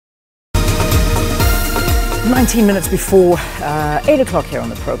19 minutes before 8 o'clock here on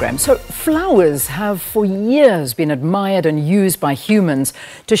the program. So flowers have for years been admired and used by humans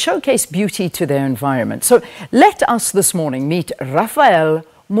to showcase beauty to their environment. So let us this morning meet Raphael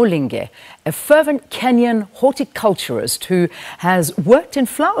Mulinge, a fervent Kenyan horticulturist who has worked in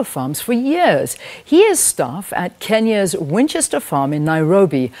flower farms for years. He is staff at Kenya's Winchester farm in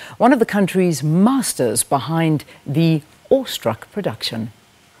Nairobi, one of the country's masters behind the awestruck production.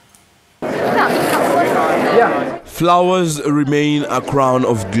 Flowers remain a crown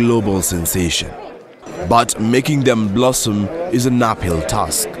of global sensation, but making them blossom is an uphill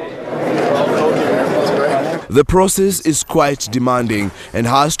task. The process is quite demanding and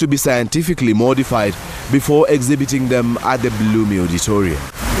has to be scientifically modified before exhibiting them at the Bloomy Auditorium.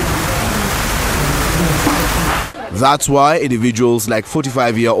 That's why individuals like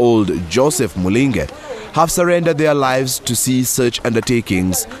 45-year-old Joseph Mulinge have surrendered their lives to see such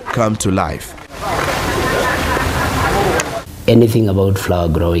undertakings come to life. Anything about flower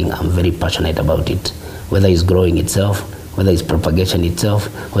growing, I'm very passionate about it. Whether it's growing itself, whether it's propagation itself,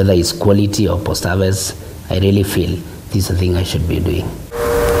 whether it's quality or post-harvest, I really feel this is a thing I should be doing.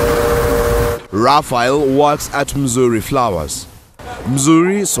 Raphael works at Mzuri Flowers.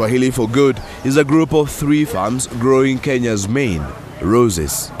 Mzuri, Swahili for good, is a group of 3 farms growing Kenya's main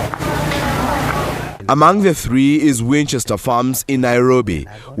roses. Among the 3 is Winchester Farms in Nairobi,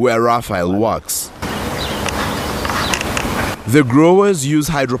 where Raphael works. The growers use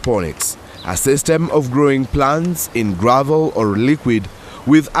hydroponics, a system of growing plants in gravel or liquid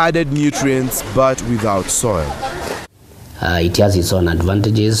with added nutrients but without soil. It has its own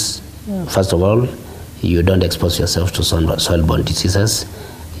advantages. First of all, you don't expose yourself to soil-borne diseases.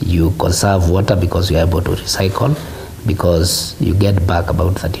 You conserve water because you're able to recycle, because you get back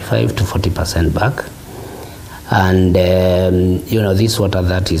about 35 to 40% back. And this water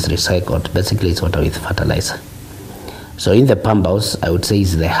that is recycled basically is water with fertilizer. So in the pump house, I would say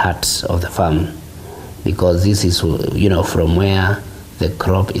is the heart of the farm, because this is from where the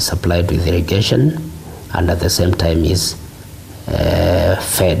crop is supplied with irrigation and at the same time is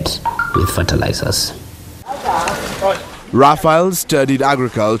fed with fertilizers. Raphael studied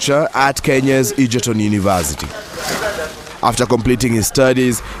agriculture at Kenya's Egerton University. After completing his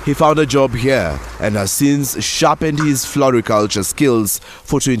studies, he found a job here and has since sharpened his floriculture skills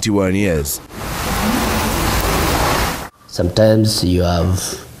for 21 years. Sometimes you have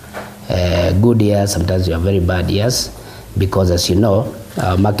good years, sometimes you have very bad years, because as you know,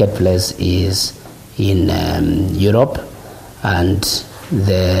 our marketplace is in Europe, and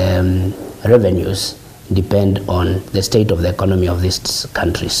the revenues depend on the state of the economy of these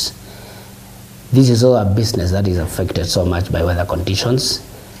countries. This is all a business that is affected so much by weather conditions.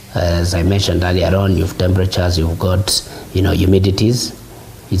 As I mentioned earlier on, you have temperatures, you've got humidities.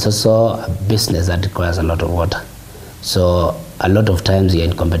 It's also a business that requires a lot of water. So a lot of times you're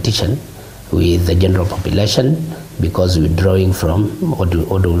in competition with the general population because we're drawing from what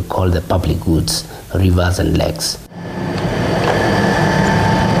we call the public goods, rivers and lakes.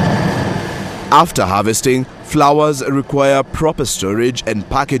 After harvesting, flowers require proper storage and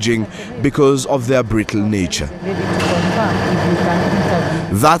packaging because of their brittle nature.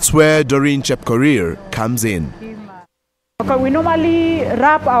 That's where Doreen Chepkorir comes in. Okay, we normally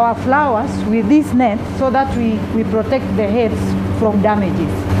wrap our flowers with this net so that we protect the heads from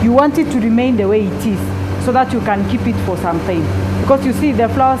damages. You want it to remain the way it is so that you can keep it for some time. Because you see, the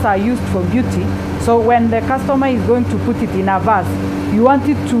flowers are used for beauty. So when the customer is going to put it in a vase, you want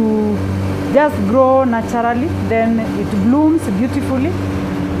it to just grow naturally, then it blooms beautifully.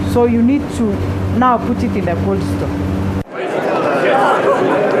 So you need to now put it in the cold store.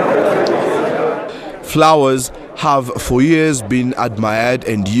 Flowers have for years been admired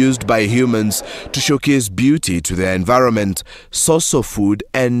and used by humans to showcase beauty to their environment, source of food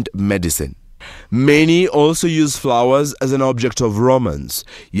and medicine. Many also use flowers as an object of romance,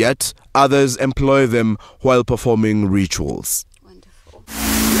 yet others employ them while performing rituals. Wonderful.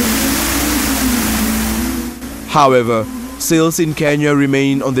 However, sales in Kenya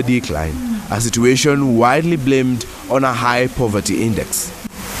remain on the decline, a situation widely blamed on a high poverty index.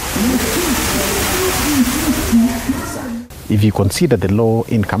 If you consider the low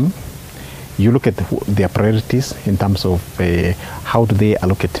income, you look at their priorities in terms of how do they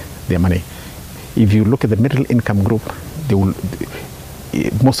allocate their money. If you look at the middle income group,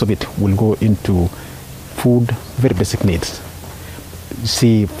 most of it will go into food, very basic needs.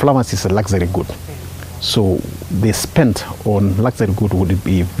 See, flowers is a luxury good. So the spend on luxury good would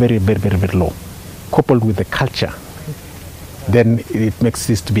be very, very, very, very low. Coupled with the culture, then it makes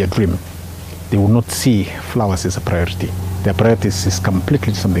this to be a dream. They will not see flowers as a priority. Their priority is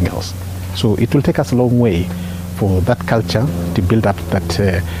completely something else. So it will take us a long way for that culture to build up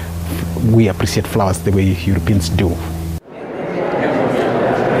that we appreciate flowers the way Europeans do.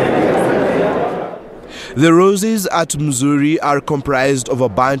 The roses at Mzuri are comprised of a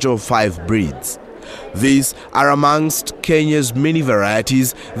bunch of 5 breeds. These are amongst Kenya's many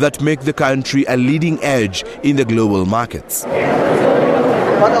varieties that make the country a leading edge in the global markets.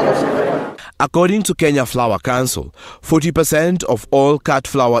 According to Kenya Flower Council, 40% of all cut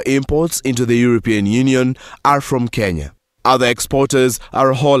flower imports into the European Union are from Kenya. Other exporters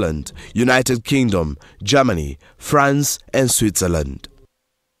are Holland, United Kingdom, Germany, France and Switzerland.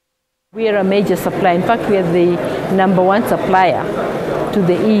 We are a major supplier. In fact, we are the #1 supplier to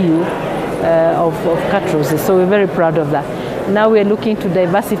the EU of cut roses, so we're very proud of that. Now we're looking to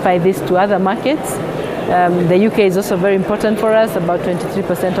diversify this to other markets. The UK is also very important for us. About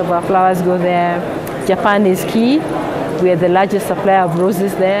 23% of our flowers go there. Japan is key. We are the largest supplier of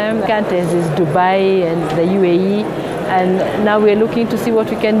roses there. Countries is Dubai and the UAE. And now we're looking to see what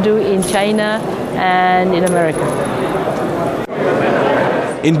we can do in China and in America.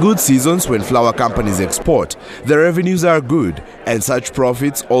 In good seasons, when flower companies export, the revenues are good, and such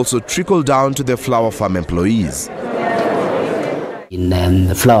profits also trickle down to the flower farm employees.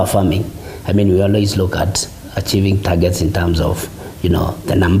 In flower farming, I mean, we always look at achieving targets in terms of,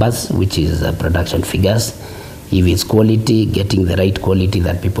 the numbers, which is production figures. If it's quality, getting the right quality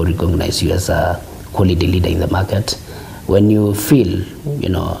that people recognize you as a quality leader in the market. When you feel,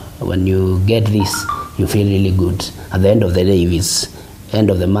 when you get this, you feel really good. At the end of the day, if it's end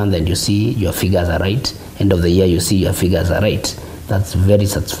of the month and you see your figures are right, end of the year you see your figures are right, that's very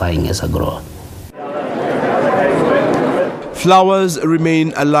satisfying as a grower. Flowers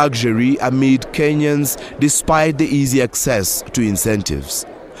remain a luxury amid Kenyans despite the easy access to incentives.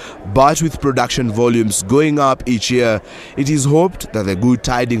 But with production volumes going up each year, it is hoped that the good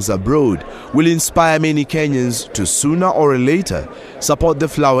tidings abroad will inspire many Kenyans to sooner or later support the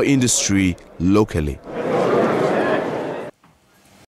flower industry locally.